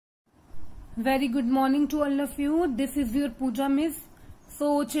Very good morning to all of you. This is your Pooja Miss.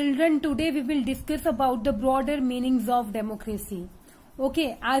 So children, today we will discuss about the broader meanings of democracy.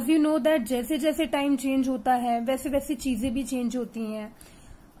 Okay, as you know that जैसे जैसे time change होता है वैसे वैसे चीजें भी change होती हैं.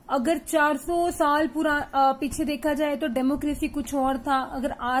 अगर 400 साल पीछे देखा जाए तो डेमोक्रेसी कुछ और था,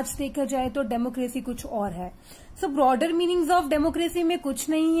 अगर आज देखा जाए तो डेमोक्रेसी कुछ और है. सो ब्रॉडर मीनिंग्स ऑफ डेमोक्रेसी में कुछ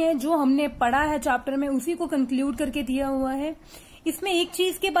नहीं है, जो हमने पढ़ा है चैप्टर में उसी को कंक्लूड करके दिया हुआ है. इसमें एक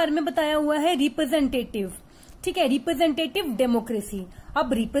चीज के बारे में बताया हुआ है, रिप्रेजेंटेटिव. ठीक है, रिप्रेजेंटेटिव डेमोक्रेसी.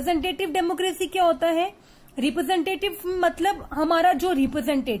 अब रिप्रेजेंटेटिव डेमोक्रेसी क्या होता है? रिप्रेजेंटेटिव मतलब हमारा जो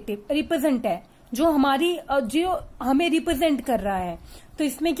रिप्रेजेंट है, जो हमें रिप्रेजेंट कर रहा है. तो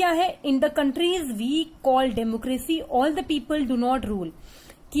इसमें क्या है, in the countries we call democracy all the people do not rule.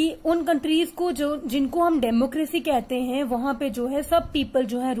 कि उन कंट्रीज को जिनको हम डेमोक्रेसी कहते हैं वहां पे जो है सब पीपल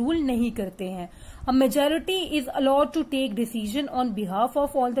जो है रूल नहीं करते हैं. A majority is allowed to take decision on behalf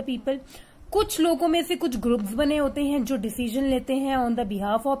of all the people. कुछ लोगों में से कुछ ग्रुप्स बने होते हैं जो डिसीजन लेते हैं on the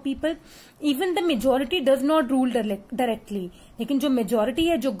behalf of people. Even the majority does not rule directly. लेकिन जो मेजोरिटी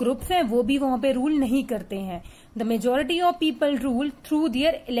है, जो ग्रुप्स हैं, वो भी वहां पे रूल नहीं करते हैं. The majority of people rule through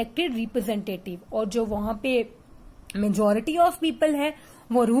their elected representative. और जो वहां पे मेजोरिटी ऑफ पीपल है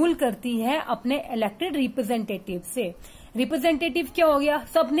वो रूल करती है अपने इलेक्टेड रिप्रेजेंटेटिव से. रिप्रेजेंटेटिव क्या हो गया?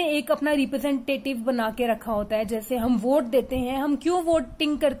 सबने एक अपना रिप्रेजेंटेटिव बना के रखा होता है. जैसे हम वोट देते हैं, हम क्यों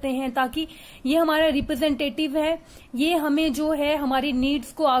वोटिंग करते हैं? ताकि ये हमारा रिप्रेजेंटेटिव है, ये हमें जो है हमारी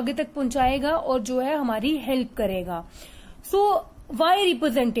नीड्स को आगे तक पहुंचाएगा और जो है हमारी हेल्प करेगा. सो वाई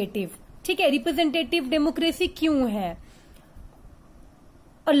रिप्रेजेंटेटिव? ठीक है, रिप्रेजेंटेटिव डेमोक्रेसी क्यों है?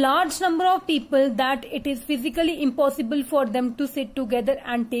 A large number of people that it is physically impossible for them to sit together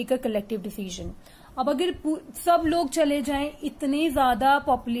and take a collective decision. अब अगर सब लोग चले जाएं, इतनी ज्यादा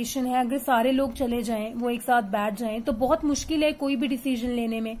पॉपुलेशन है, अगर सारे लोग चले जाएं, वो एक साथ बैठ जाएं, तो बहुत मुश्किल है कोई भी डिसीजन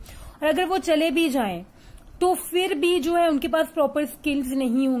लेने में. और अगर वो चले भी जाएं तो फिर भी जो है उनके पास प्रॉपर स्किल्स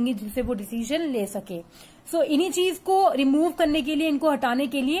नहीं होंगी जिससे वो डिसीजन ले सके. सो इन्हीं चीज को रिमूव करने के लिए, इनको हटाने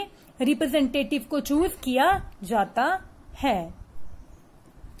के लिए रिप्रेजेंटेटिव को चूज किया जाता है.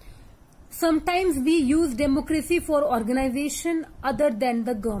 Sometimes we use democracy for organization other than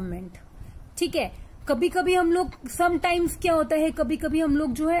the government. ठीक है, कभी कभी हम लोग, समटाइम्स क्या होता है, कभी कभी हम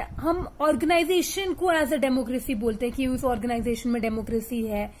लोग जो है हम ऑर्गेनाइजेशन को एज अ डेमोक्रेसी बोलते हैं कि उस ऑर्गेनाइजेशन में डेमोक्रेसी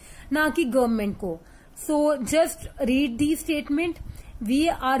है, ना कि गवर्नमेंट को. So just read the statement. We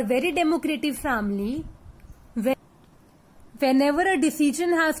are very democratic family. Whenever a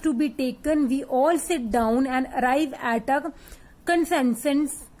decision has to be taken, we all sit down and arrive at a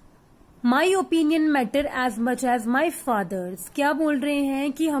consensus. My opinion matter as much as my father's. क्या बोल रहे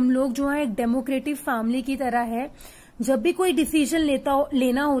हैं कि हम लोग जो है एक डेमोक्रेटिक फैमिली की तरह है. जब भी कोई डिसीजन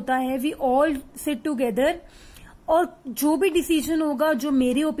लेना होता है, वी ऑल सिट टुगेदर, और जो भी डिसीजन होगा, जो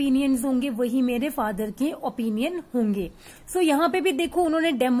मेरे ओपिनियंस होंगे वही मेरे फादर के ओपिनियन होंगे. सो यहाँ पे भी देखो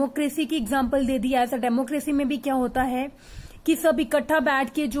उन्होंने डेमोक्रेसी की एग्जाम्पल दे दी. ऐसा डेमोक्रेसी में भी क्या होता है कि सब इकट्ठा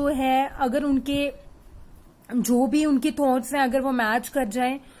बैठ के जो है, अगर जो भी उनके थॉट्स हैं अगर वो मैच कर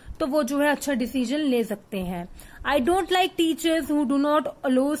जाए तो वो जो है अच्छा डिसीजन ले सकते हैं. I don't like teachers who do not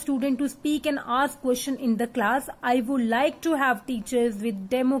aloe student to speak and ask question in the class. I would like to have teachers with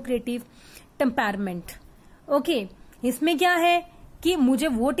democratic temperament. Okay, इसमें क्या है कि मुझे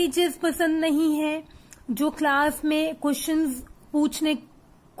वो टीचर्स पसंद नहीं है जो क्लास में क्वेश्चंस पूछने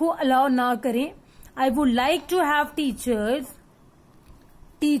को अलाउ ना करें. I would like to have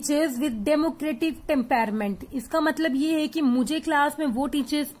teachers with democratic temperament. इसका मतलब ये है कि मुझे क्लास में वो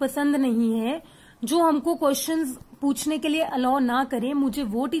टीचर्स पसंद नहीं है जो हमको क्वेश्चंस पूछने के लिए अलाउ ना करें. मुझे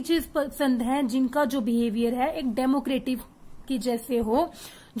वो टीचर्स पसंद हैं जिनका जो बिहेवियर है एक डेमोक्रेटिव की जैसे हो,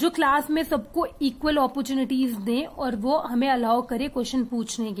 जो क्लास में सबको इक्वल अपॉर्चुनिटीज दें और वो हमें अलाउ करे क्वेश्चन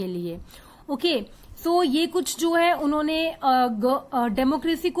पूछने के लिए. ओके, सो ये कुछ जो है उन्होंने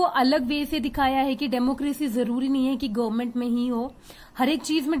डेमोक्रेसी को अलग वे से दिखाया है कि डेमोक्रेसी जरूरी नहीं है कि गवर्नमेंट में ही हो, हर एक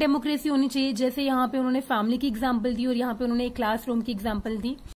चीज में डेमोक्रेसी होनी चाहिए. जैसे यहाँ पे उन्होंने फैमिली की एग्जांपल दी और यहाँ पे उन्होंने एक क्लासरूम की एग्जांपल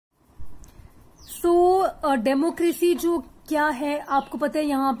दी. सो डेमोक्रेसी जो क्या है आपको पता है,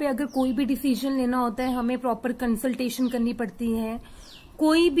 यहाँ पे अगर कोई भी डिसीजन लेना होता है हमें प्रॉपर कंसल्टेशन करनी पड़ती है.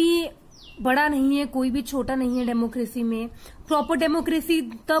 कोई भी बड़ा नहीं है, कोई भी छोटा नहीं है डेमोक्रेसी में. प्रॉपर डेमोक्रेसी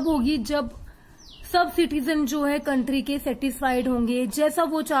तब होगी जब सब सिटीजन जो है कंट्री के सेटिस्फाइड होंगे, जैसा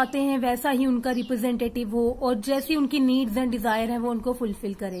वो चाहते हैं वैसा ही उनका रिप्रेजेंटेटिव हो और जैसी उनकी नीड्स एंड डिजायर है वो उनको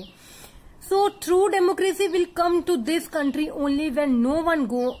फुलफिल करे. So true democracy will come to this country only when no one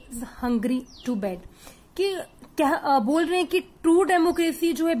goes hungry to bed. कि क्या बोल रहे हैं कि ट्रू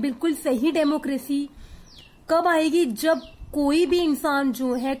डेमोक्रेसी जो है, बिल्कुल सही डेमोक्रेसी कब आएगी? जब कोई भी इंसान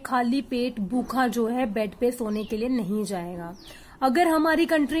जो है खाली पेट भूखा जो है बेड पे सोने के लिए नहीं जाएगा. अगर हमारी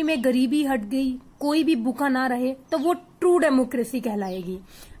कंट्री में गरीबी हट गई, कोई भी भूखा ना रहे, तो वो ट्रू डेमोक्रेसी कहलाएगी।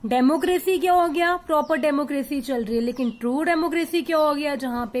 डेमोक्रेसी क्या हो गया? प्रॉपर डेमोक्रेसी चल रही है। लेकिन ट्रू डेमोक्रेसी क्या हो गया?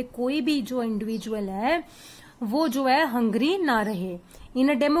 जहां पे कोई भी जो इंडिविजुअल है वो जो है हंग्री ना रहे। इन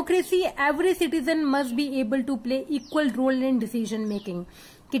a democracy every citizen must be able to play equal role in decision making.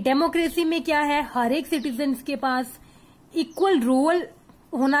 कि डेमोक्रेसी में क्या है, हर एक सिटीजन के पास इक्वल रोल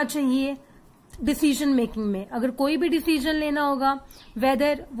होना चाहिए डिसीजन मेकिंग में। अगर कोई भी डिसीजन लेना होगा,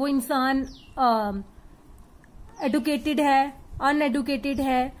 वेदर वो इंसान एडुकेटेड है, अनएडुकेटेड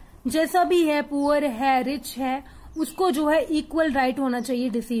है, जैसा भी है, पुअर है, रिच है, उसको जो है इक्वल राइट होना चाहिए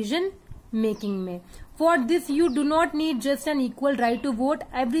डिसीजन मेकिंग में। For this you do not need just an equal right to vote,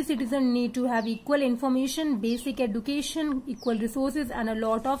 every citizen need to have equal information, basic education, equal resources and a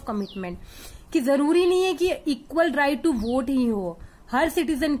lot of commitment. कि जरूरी नहीं है कि equal right to vote ही हो, हर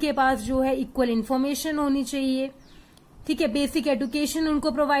citizen के पास जो है equal information होनी चाहिए, ठीक है, बेसिक एजुकेशन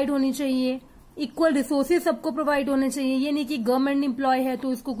उनको प्रोवाइड होनी चाहिए, इक्वल रिसोर्सेज सबको प्रोवाइड होने चाहिए। ये नहीं कि गवर्नमेंट एम्प्लॉय है तो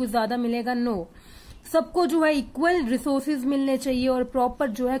उसको कुछ ज्यादा मिलेगा, नो, सबको जो है इक्वल रिसोर्सेज मिलने चाहिए और प्रॉपर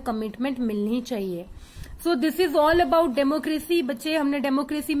जो है कमिटमेंट मिलनी चाहिए। So this is all about democracy. बच्चे, हमने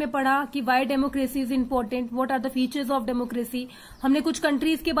डेमोक्रेसी में पढ़ा कि Y democracy is important, what are the features of democracy. हमने कुछ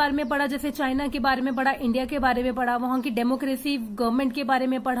कंट्रीज के बारे में पढ़ा, जैसे चाइना के बारे में पढ़ा, इंडिया के बारे में पढ़ा, वहां की डेमोक्रेसी गवर्नमेंट के बारे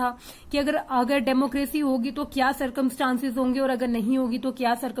में पढ़ा कि अगर डेमोक्रेसी होगी तो क्या सर्कमस्टांसेस होंगे और अगर नहीं होगी तो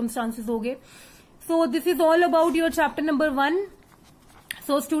क्या सर्कमस्टांसेस होंगे। So this is all about your chapter number 1.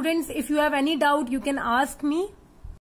 So students, if you have any doubt, you can ask me.